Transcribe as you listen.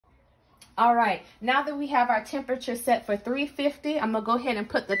All right, now that we have our temperature set for 350, I'm gonna go ahead and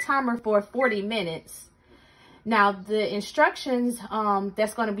put the timer for 40 minutes. Now the instructions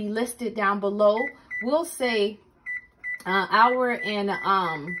that's gonna be listed down below will say hour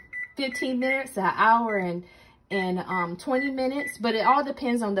and 15 minutes, an hour and 20 minutes, but it all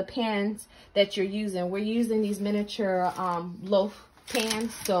depends on the pans that you're using. We're using these miniature loaf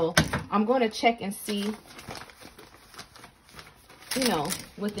pans, so I'm going to check and see, you know,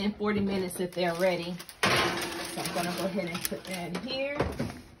 within 40 minutes if they're ready. So I'm going to go ahead and put that in here.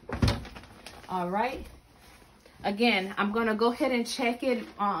 All right. Again, I'm going to go ahead and check it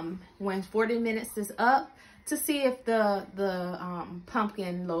when 40 minutes is up to see if the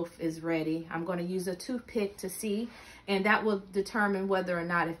pumpkin loaf is ready. I'm going to use a toothpick to see, and that will determine whether or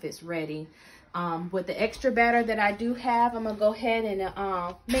not if it's ready. With the extra batter that I do have, I'm going to go ahead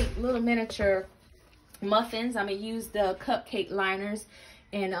and make little miniature muffins. I'm going to use the cupcake liners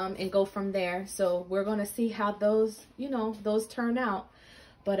and go from there. So we're going to see how those, you know, those turn out.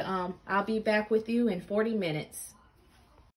 But I'll be back with you in 40 minutes.